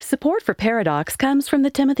Support for Pairadocs comes from the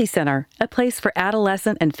Timothy Center, a place for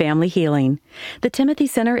adolescent and family healing. The Timothy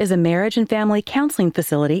Center is a marriage and family counseling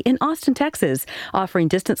facility in Austin, Texas, offering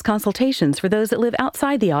distance consultations for those that live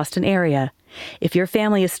outside the Austin area. If your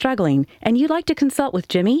family is struggling and you'd like to consult with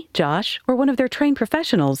Jimmy, Josh, or one of their trained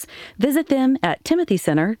professionals, visit them at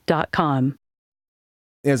timothycenter.com.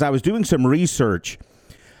 As I was doing some research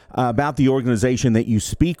about the organization that you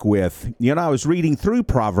speak with, I was reading through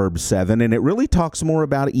Proverbs 7, and it really talks more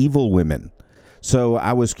about evil women. So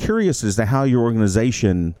I was curious as to how your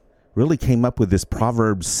organization really came up with this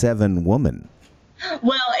Proverbs 7 woman.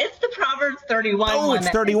 Well, it's the Proverbs 31 woman. Oh, it's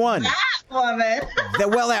 31. That woman.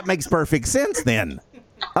 Well, that makes perfect sense then.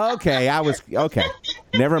 Okay,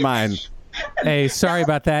 never mind. Hey, sorry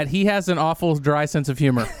about that. He has an awful dry sense of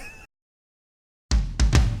humor.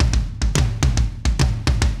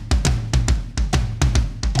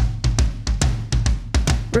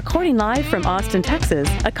 Recording live from Austin, Texas,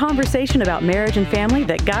 a conversation about marriage and family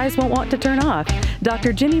that guys won't want to turn off.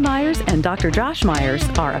 Dr. Jimmy Myers and Dr. Josh Myers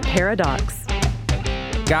are a Pairadocs.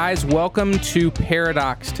 Guys, welcome to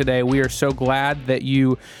Pairadocs today. We are so glad that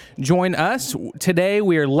you join us. Today,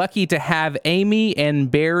 we are lucky to have Amy and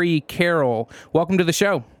Barry Carroll. Welcome to the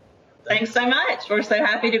show. Thanks so much. We're so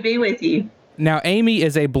happy to be with you. Now, Amy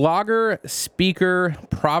is a blogger, speaker,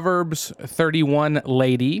 Proverbs 31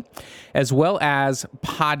 lady, as well as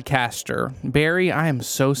podcaster. Barry, I am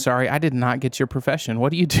so sorry. I did not get your profession.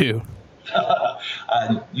 What do you do?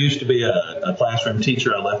 I used to be a classroom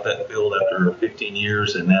teacher. I left that field after 15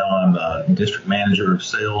 years, and now I'm a district manager of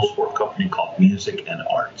sales for a company called Music and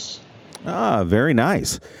Arts. Ah, very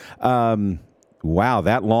nice. Wow,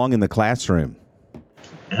 that long in the classroom.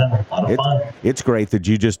 Yeah, a lot of fun. It's great that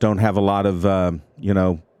you just don't have a lot of,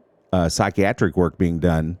 psychiatric work being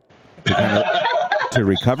done to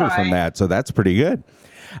recover from that. So that's pretty good.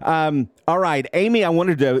 All right, Amy, I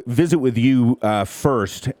wanted to visit with you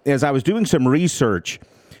first. As I was doing some research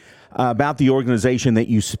about the organization that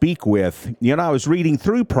you speak with, I was reading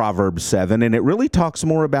through Proverbs 7, and it really talks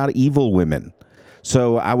more about evil women.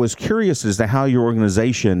 So I was curious as to how your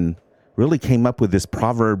organization really came up with this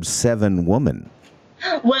Proverbs 7 woman.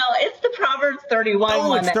 Well, it's the Proverbs 31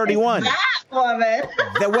 woman. Oh, it's 31. It's that woman.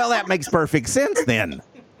 Well, that makes perfect sense then.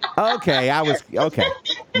 Okay,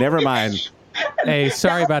 never mind. Hey,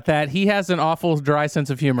 sorry about that. He has an awful dry sense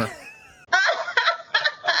of humor.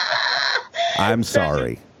 I'm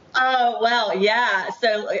sorry. Oh, well, yeah.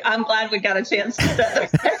 So I'm glad we got a chance to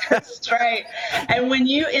set the record straight. And when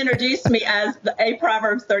you introduced me as a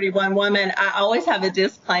Proverbs 31 woman, I always have a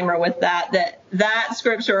disclaimer with that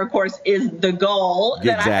scripture, of course, is the goal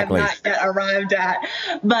that Exactly. I have not yet arrived at.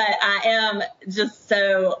 But I am just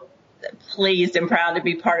so pleased and proud to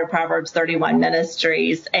be part of Proverbs 31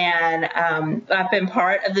 Ministries. And I've been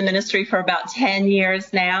part of the ministry for about 10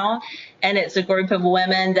 years now. And it's a group of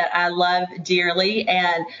women that I love dearly.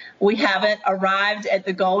 And we haven't arrived at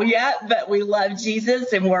the goal yet, but we love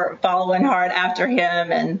Jesus and we're following hard after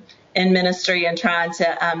him and in ministry and trying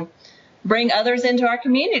to bring others into our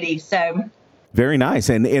community. So very nice.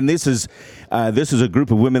 And this is a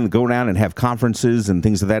group of women that go around and have conferences and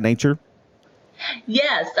things of that nature?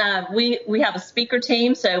 Yes, we have a speaker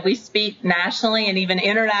team, so we speak nationally and even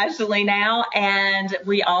internationally now. And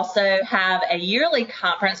we also have a yearly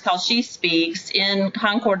conference called She Speaks in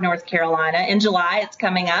Concord, North Carolina. In July, it's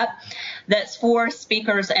coming up. That's for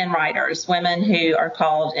speakers and writers, women who are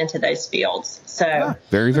called into those fields. So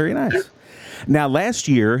very, very nice. Now, last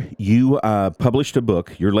year, you published a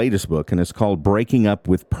book, your latest book, and it's called Breaking Up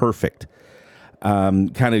with Perfect,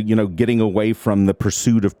 kind of, getting away from the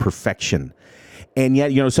pursuit of perfection. And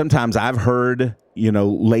yet, sometimes I've heard,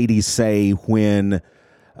 ladies say when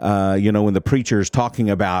the preacher's talking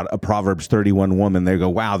about a Proverbs 31 woman, they go,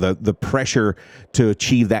 wow, the pressure to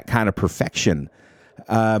achieve that kind of perfection.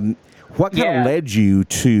 What kind of led you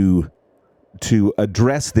to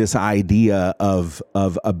address this idea of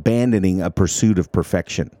abandoning a pursuit of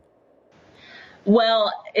perfection?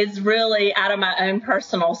 Well, it's really out of my own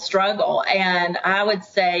personal struggle. And I would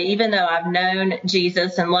say, even though I've known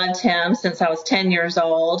Jesus and loved him since I was 10 years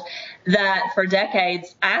old, that for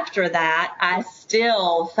decades after that, I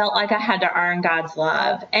still felt like I had to earn God's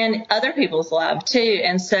love and other people's love too.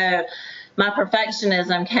 And so my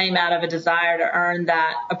perfectionism came out of a desire to earn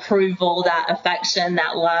that approval, that affection,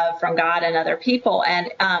 that love from God and other people. And,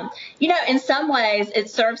 in some ways it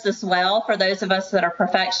serves us well for those of us that are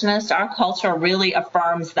perfectionists. Our culture really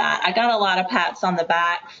affirms that. I got a lot of pats on the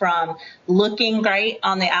back from looking great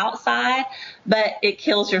on the outside, but it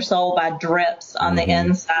kills your soul by drips on the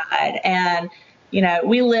inside. And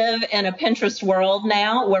we live in a Pinterest world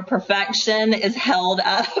now where perfection is held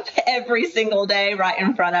up every single day right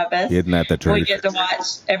in front of us. Isn't that the truth? We get to watch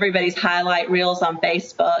everybody's highlight reels on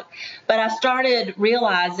Facebook. But I started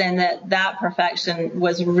realizing that perfection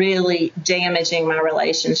was really damaging my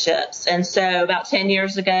relationships. And so about 10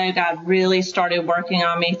 years ago, God really started working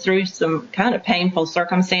on me through some kind of painful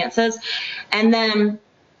circumstances. And then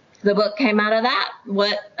the book came out of that.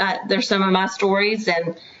 There's some of my stories,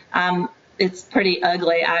 and it's pretty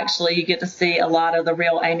ugly, actually. You get to see a lot of the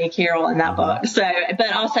real Amy Carroll in that book. So,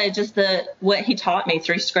 but also just what he taught me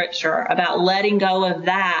through Scripture about letting go of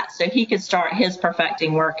that so he could start his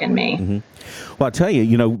perfecting work in me. Mm-hmm. Well, I'll tell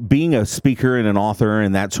you, being a speaker and an author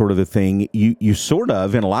and that sort of a thing, you sort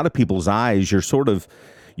of, in a lot of people's eyes, you're sort of,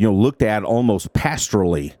 looked at almost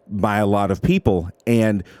pastorally by a lot of people.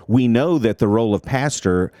 And we know that the role of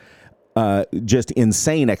pastor, just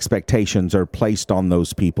insane expectations are placed on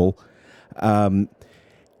those people.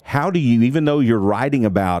 How do you, even though you're writing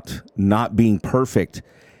about not being perfect,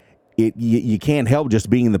 you can't help just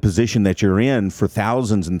being in the position that you're in for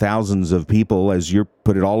thousands and thousands of people, as you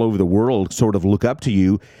put it, all over the world, sort of look up to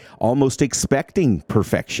you, almost expecting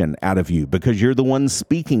perfection out of you because you're the one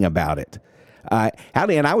speaking about it.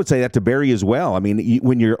 And I would say that to Barry as well. I mean,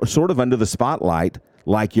 when you're sort of under the spotlight,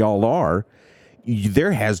 like y'all are,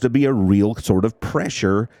 there has to be a real sort of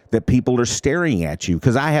pressure that people are staring at you.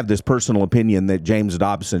 Because I have this personal opinion that James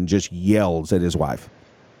Dobson just yells at his wife.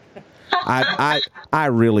 I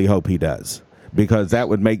really hope he does, because that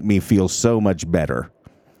would make me feel so much better.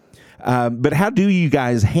 But how do you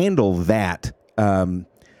guys handle that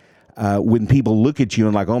when people look at you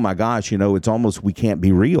and like, oh my gosh, it's almost we can't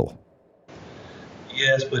be real?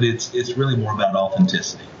 Yes, but it's really more about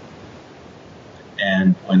authenticity.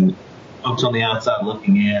 And when folks on the outside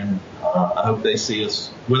looking in, I hope they see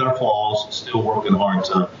us with our flaws, still working hard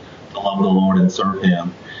to love the Lord and serve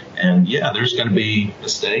Him. And yeah, there's going to be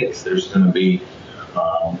mistakes. There's going to be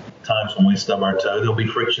times when we stub our toe. There'll be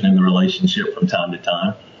friction in the relationship from time to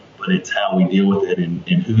time, but it's how we deal with it and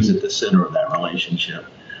who's at the center of that relationship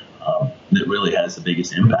that really has the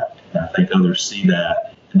biggest impact. And I think others see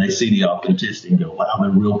that, and they see the authenticity and go, wow, they're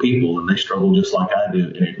real people, and they struggle just like I do,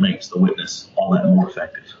 and it makes the witness all that more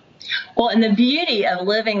effective. Well, and the beauty of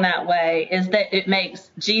living that way is that it makes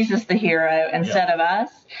Jesus the hero instead of us.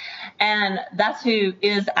 And that's who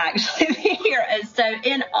is actually the hero. So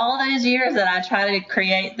in all those years that I tried to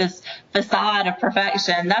create this facade of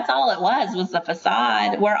perfection, that's all it was the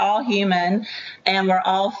facade. We're all human and we're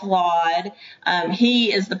all flawed.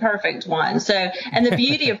 He is the perfect one. So, and the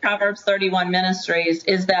beauty of Proverbs 31 Ministries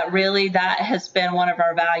is that really that has been one of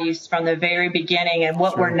our values from the very beginning. And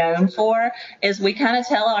what we're known for is we kind of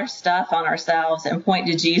tell our stuff on ourselves and point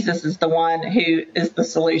to Jesus as the one who is the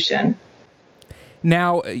solution.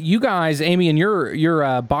 Now, you guys, Amy, in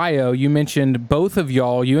your bio, you mentioned both of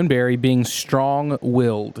y'all, you and Barry, being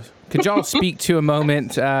strong-willed. Could y'all speak to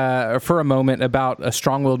for a moment about a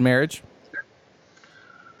strong-willed marriage?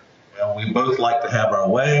 Well, we both like to have our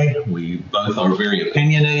way. We both are very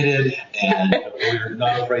opinionated, and we're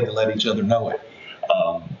not afraid to let each other know it.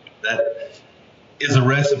 That is a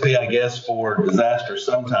recipe, I guess, for disaster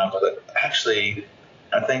sometimes, but actually,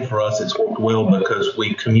 I think for us it's worked well because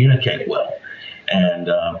we communicate well. And,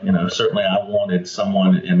 certainly I wanted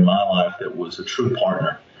someone in my life that was a true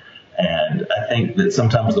partner. And I think that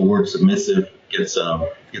sometimes the word submissive gets a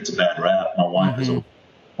bad rap. My wife is a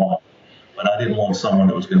woman, but I didn't want someone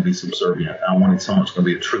that was going to be subservient. I wanted someone that's going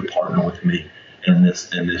to be a true partner with me in this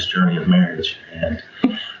journey of marriage. And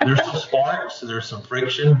there's some sparks, there's some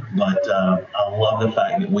friction, but I love the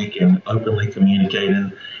fact that we can openly communicate.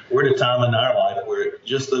 And we're at a time in our life where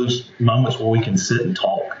just those moments where we can sit and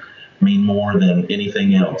talk mean more than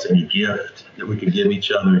anything else, any gift that we could give each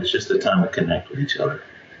other. It's just a time to connect with each other.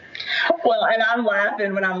 Well, and I'm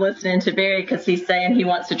laughing when I'm listening to Barry because he's saying he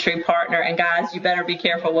wants a true partner. And guys, you better be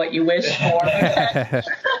careful what you wish for.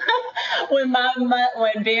 When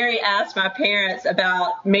Barry asked my parents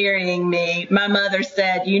about marrying me, my mother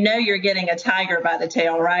said, you're getting a tiger by the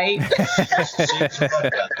tail, right?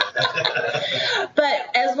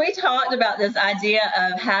 But as we talked about this idea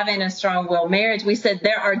of having a strong-willed marriage, we said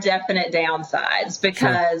there are definite downsides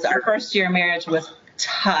because our first year of marriage was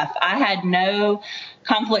tough. I had no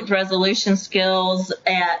conflict resolution skills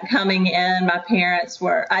at coming in. My parents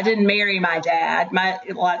I didn't marry my dad.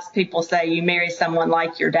 Lots of people say you marry someone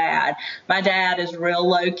like your dad. My dad is real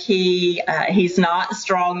low key. He's not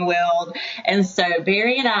strong willed. And so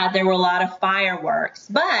Barry and I, there were a lot of fireworks,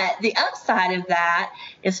 but the upside of that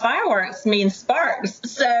is fireworks means sparks.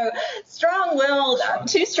 So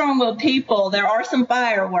two strong willed people, there are some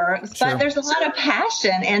fireworks, Sure. but there's a lot of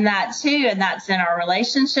passion in that too. And that's in our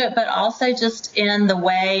relationship, but also just in the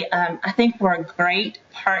way, I think we're great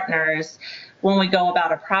partners when we go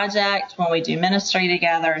about a project, when we do ministry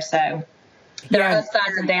together. So there are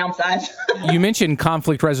upsides and downsides. You mentioned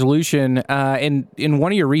conflict resolution. In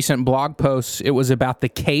one of your recent blog posts, it was about the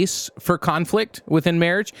case for conflict within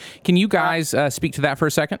marriage. Can you guys speak to that for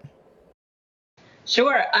a second?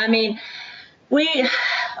 Sure. I mean,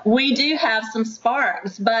 we do have some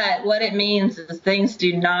sparks, but what it means is things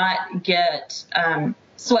do not get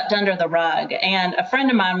swept under the rug. And a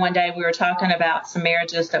friend of mine one day, we were talking about some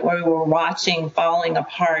marriages that we were watching falling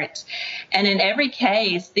apart. And in every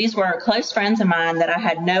case, these were close friends of mine that I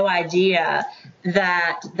had no idea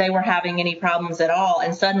that they were having any problems at all.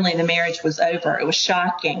 And suddenly the marriage was over. It was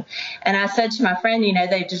shocking. And I said to my friend,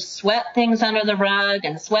 they just swept things under the rug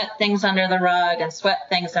and swept things under the rug and swept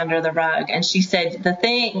things under the rug. And she said, the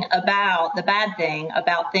bad thing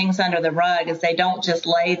about things under the rug is they don't just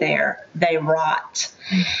lay there, they rot.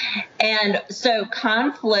 And so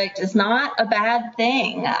conflict is not a bad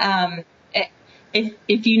thing.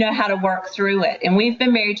 If you know how to work through it. And we've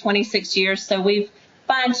been married 26 years, so we've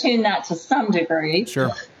fine-tune that to some degree.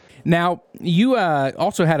 Sure. Now, you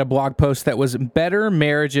also had a blog post that was better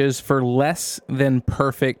marriages for less than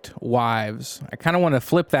perfect wives. I kind of want to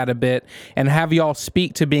flip that a bit and have y'all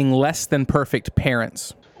speak to being less than perfect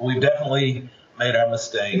parents. We've definitely made our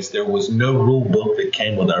mistakes. There was no rule book that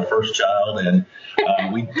came with our first child, and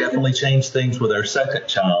we definitely changed things with our second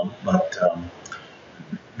child. But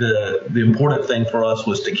the important thing for us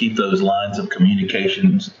was to keep those lines of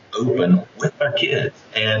communications open with our kids,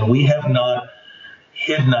 and we have not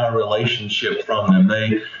hidden our relationship from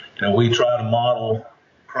them. We try to model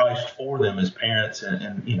Christ for them as parents,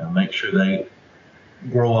 and make sure they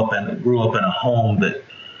grew up in a home that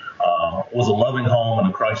was a loving home and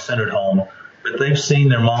a Christ-centered home. But they've seen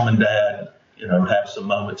their mom and dad, have some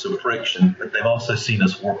moments of friction, but they've also seen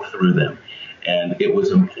us work through them. And it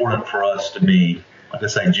was important for us to be, like I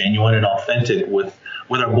say, genuine and authentic with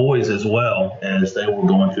our boys as well as they were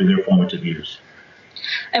going through their formative years.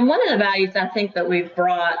 And one of the values I think that we've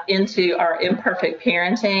brought into our imperfect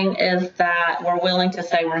parenting is that we're willing to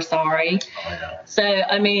say we're sorry. Oh, yeah. So,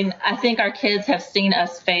 I think our kids have seen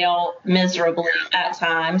us fail miserably at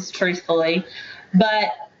times, truthfully.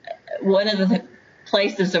 But one of the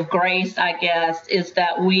places of grace, I guess, is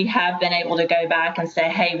that we have been able to go back and say,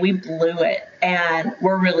 hey, we blew it and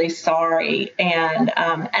we're really sorry. And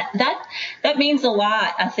that means a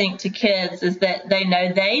lot, I think, to kids, is that they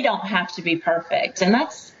know they don't have to be perfect. And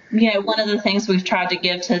that's, one of the things we've tried to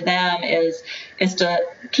give to them is to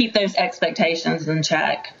keep those expectations in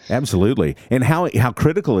check. Absolutely. And how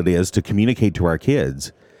critical it is to communicate to our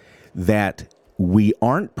kids that we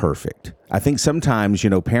aren't perfect. I think sometimes,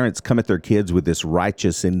 parents come at their kids with this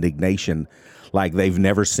righteous indignation, like they've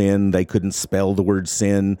never sinned, they couldn't spell the word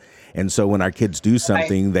sin. And so when our kids do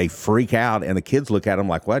something, they freak out, and the kids look at them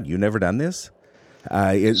like, what, you never done this?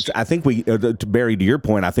 I think Barry, to your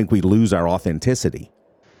point, I think we lose our authenticity.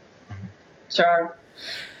 Sure.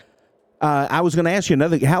 I was going to ask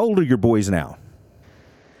you how old are your boys now?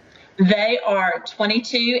 They are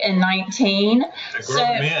 22 and 19.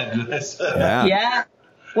 Men. Yeah.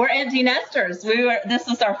 We're empty nesters. This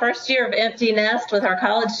is our first year of empty nest with our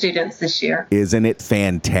college students this year. Isn't it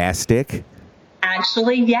fantastic?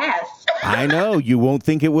 Actually, yes. I know. You won't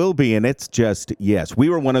think it will be, and it's just, yes. We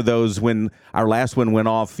were one of those when our last one went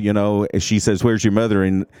off, she says, where's your mother?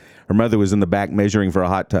 And her mother was in the back measuring for a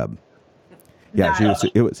hot tub. Yeah,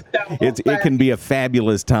 it can be a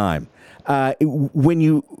fabulous time. When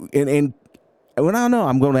you, and I don't know,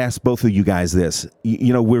 I'm going to ask both of you guys this.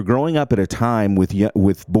 We're growing up at a time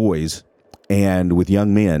with boys and with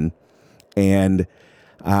young men, and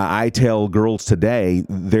I tell girls today,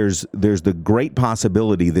 there's the great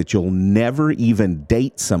possibility that you'll never even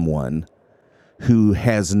date someone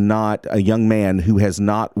a young man who has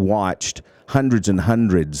not watched hundreds and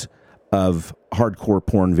hundreds of hardcore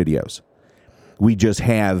porn videos. We just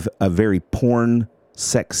have a very porn,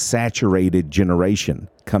 sex-saturated generation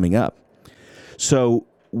coming up. So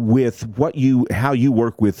with how you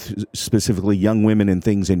work with specifically young women and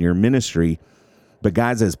things in your ministry, but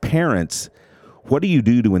guys, as parents, what do you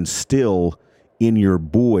do to instill in your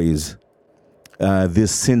boys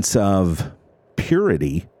this sense of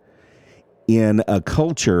purity in a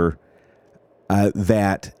culture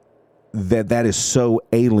that is so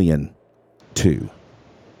alien to?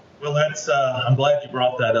 Well, I'm glad you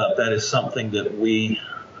brought that up. That is something that we've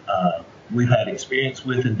had experience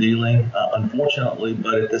with in dealing, unfortunately,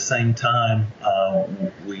 but at the same time,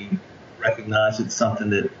 we recognize it's something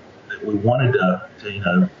that we wanted to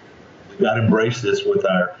we've got to embrace this with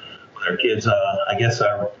our kids. I guess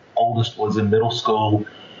our oldest was in middle school,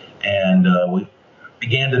 and we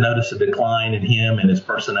began to notice a decline in him and his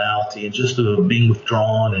personality and just being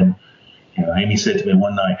withdrawn. And Amy said to me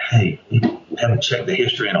one night, "Hey, we haven't checked the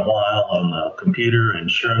history in a while on the computer," and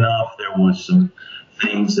sure enough, there was some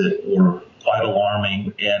things that were quite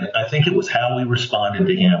alarming. And I think it was how we responded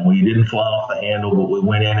to him. We didn't fly off the handle, but we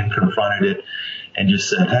went in and confronted it and just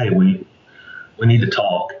said, "Hey, we need to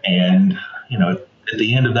talk." And at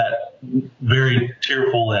the end of that very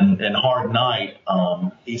tearful and hard night,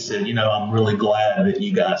 he said, "I'm really glad that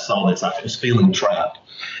you guys saw this. I was feeling trapped."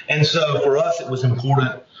 And so for us, it was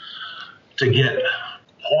important to get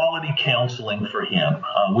quality counseling for him.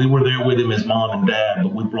 We were there with him as mom and dad,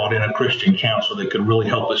 but we brought in a Christian counselor that could really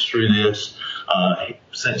help us through this.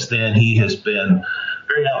 Since then, he has been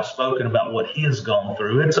very outspoken about what he has gone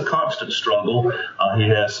through. It's a constant struggle. He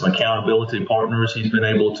has some accountability partners. He's been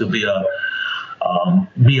able to be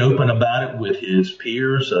open about it with his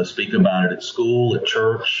peers, speak about it at school, at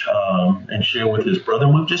church, and share with his brother.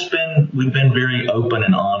 We've been very open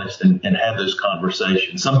and honest and had those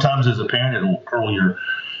conversations. Sometimes as a parent, it'll curl your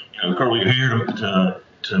hair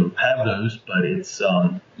to have those, but it's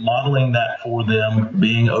modeling that for them,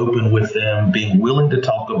 being open with them, being willing to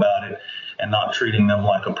talk about it, and not treating them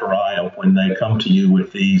like a pariah when they come to you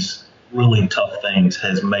with these really tough things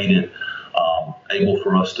has made it able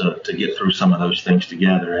for us to get through some of those things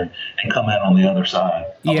together and come out on the other side.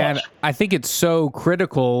 Yeah, and I think it's so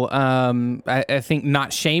critical. I think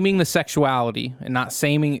not shaming the sexuality and not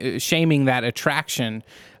shaming that attraction,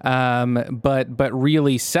 but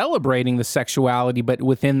really celebrating the sexuality, but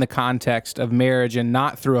within the context of marriage and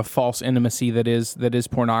not through a false intimacy that is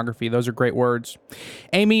pornography. Those are great words.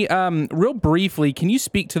 Amy, real briefly, can you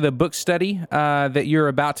speak to the book study that you're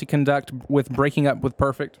about to conduct with Breaking Up with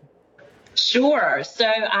Perfect? Sure. So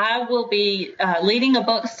I will be leading a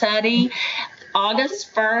book study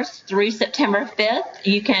August 1st through September 5th.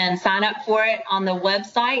 You can sign up for it on the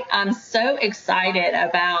website. I'm so excited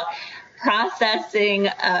about processing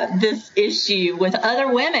this issue with other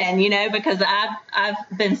women, because I've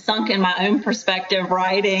been sunk in my own perspective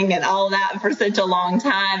writing and all that for such a long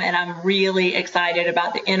time. And I'm really excited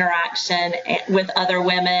about the interaction with other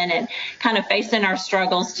women and kind of facing our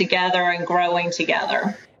struggles together and growing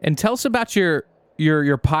together. And tell us about your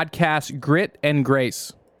podcast, Grit and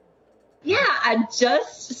Grace. Yeah, I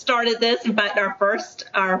just started this. In fact, our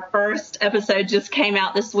first episode just came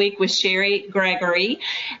out this week with Sherry Gregory.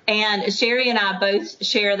 And Sherry and I both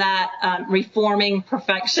share that reforming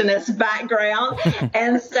perfectionist background.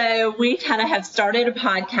 And so we kind of have started a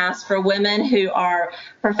podcast for women who are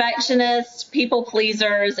perfectionists, people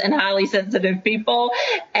pleasers, and highly sensitive people.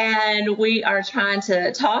 And we are trying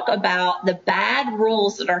to talk about the bad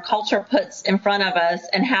rules that our culture puts in front of us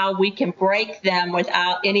and how we can break them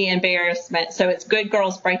without any embarrassment. So it's good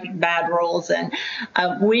girls breaking bad rules. And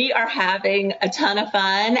we are having a ton of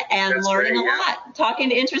fun and That's learning great, a lot, talking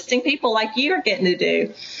to interesting people like you are getting to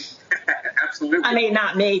do. Absolutely. I mean,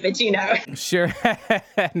 not me, but Sure.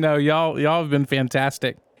 No, y'all have been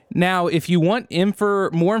fantastic. Now, if you want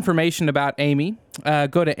more information about Amy,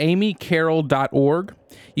 go to amycarroll.org.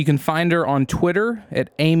 You can find her on Twitter at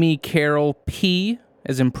Amy Carroll P,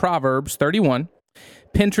 as in Proverbs 31.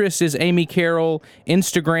 Pinterest is Amy Carroll.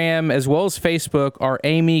 Instagram, as well as Facebook, are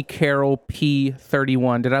Amy Carroll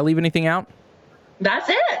P31. Did I leave anything out? That's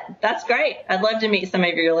it. That's great. I'd love to meet some of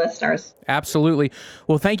your listeners. Absolutely.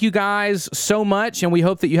 Well, thank you guys so much, and we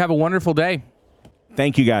hope that you have a wonderful day.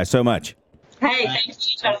 Thank you guys so much. Hey,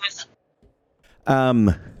 thanks, you guys.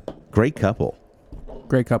 Great couple.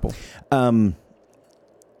 Great couple.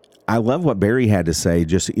 I love what Barry had to say,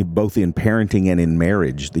 just both in parenting and in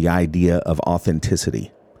marriage, the idea of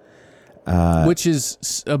authenticity. Which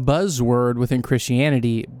is a buzzword within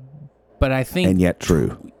Christianity, but I think... And yet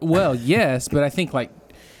true. Well, yes, but I think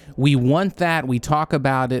we want that, we talk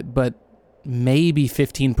about it, but maybe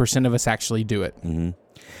 15% of us actually do it.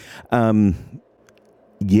 Mm-hmm.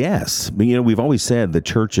 Yes. But, we've always said the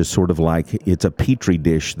church is sort of like, it's a petri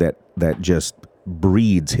dish that just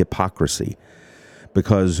breeds hypocrisy.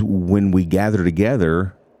 Because when we gather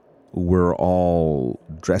together, we're all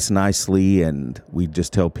dressed nicely and we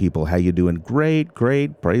just tell people, how you doing? Great,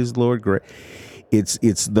 great, praise the Lord, great.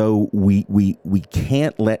 It's though we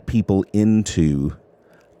can't let people into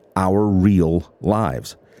our real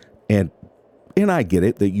lives. And I get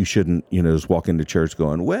it that you shouldn't, just walk into church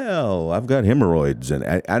going, well, I've got hemorrhoids,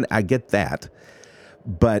 and I get that.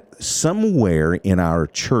 But somewhere in our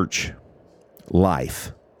church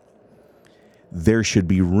life, there should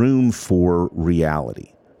be room for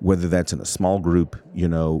reality, whether that's in a small group,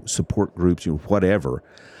 support groups, whatever,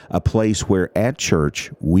 a place where at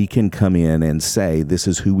church we can come in and say, this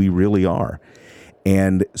is who we really are.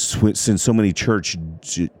 And since so many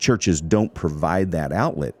churches don't provide that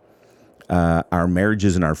outlet, our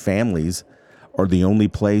marriages and our families are the only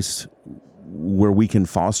place where we can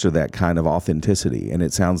foster that kind of authenticity, and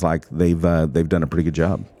it sounds like they've done a pretty good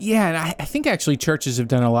job. Yeah, and I think actually churches have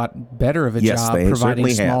done a lot better of a job they providing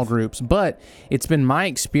certainly small have. groups. But it's been my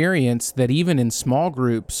experience that even in small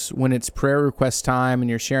groups, when it's prayer request time and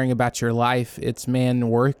you're sharing about your life, it's, man,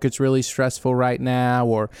 work is really stressful right now,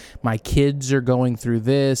 or my kids are going through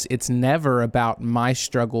this. It's never about my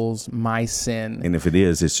struggles, my sin. And if it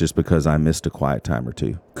is, it's just because I missed a quiet time or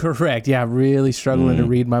two. Correct. Yeah, really struggling to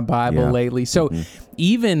read my Bible lately. So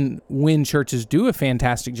even when churches do a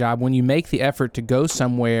fantastic job, when you make the effort to go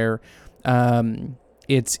somewhere,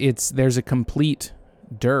 there's a complete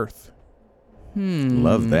dearth.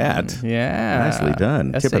 Love that. Yeah. Nicely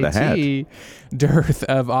done. Tip of the hat. Dearth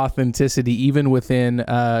of authenticity, even within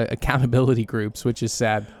accountability groups, which is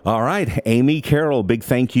sad. All right. Amy Carroll, big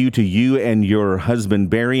thank you to you and your husband,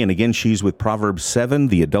 Barry. And again, she's with Proverbs 7,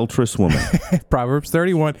 the adulterous woman. Proverbs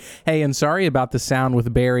 31. Hey, and sorry about the sound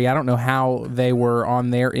with Barry. I don't know how they were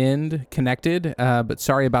on their end connected, but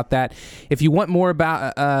sorry about that. If you want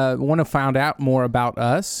to find out more about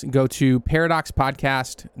us, go to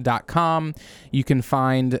paradocspodcast.com. You can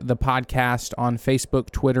find the podcast on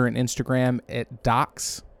Facebook, Twitter, and Instagram at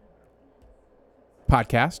Docs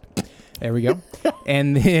Podcast. There we go.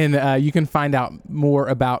 And then you can find out more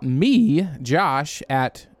about me, Josh,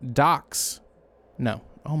 at Docs. No.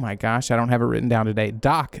 Oh my gosh, I don't have it written down today.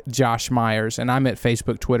 Doc Josh Myers, and I'm at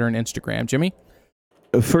Facebook, Twitter, and Instagram. Jimmy?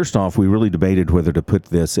 First off, we really debated whether to put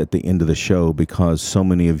this at the end of the show because so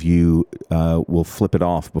many of you will flip it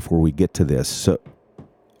off before we get to this. So,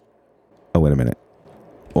 oh, wait a minute.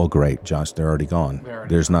 Well, great, Josh, they're already gone.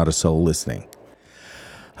 There's not a soul listening.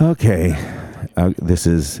 Okay, this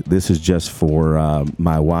is just for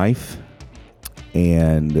my wife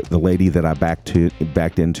and the lady that I backed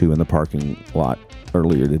into in the parking lot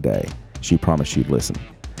earlier today. She promised she'd listen.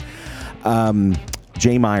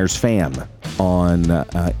 J Myers Fam on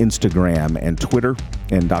Instagram and Twitter,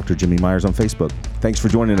 and Dr. Jimmy Myers on Facebook. Thanks for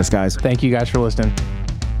joining us, guys. Thank you guys for listening.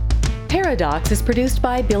 Pairadocs is produced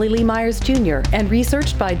by Billy Lee Myers Jr. and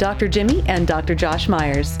researched by Dr. Jimmy and Dr. Josh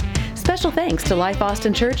Myers. Special thanks to Life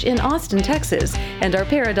Austin Church in Austin, Texas, and our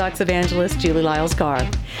Pairadocs evangelist, Julie Lyles-Carr.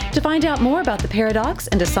 To find out more about the Pairadocs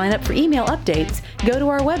and to sign up for email updates, go to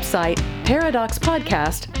our website,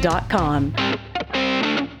 paradocspodcast.com.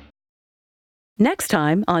 Next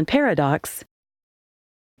time on Pairadocs.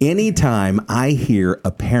 Anytime I hear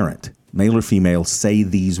a parent, male or female, say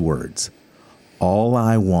these words, all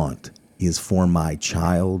I want is for my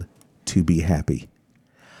child to be happy,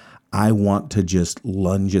 I want to just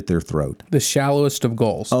lunge at their throat. The shallowest of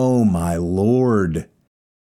goals. Oh, my Lord.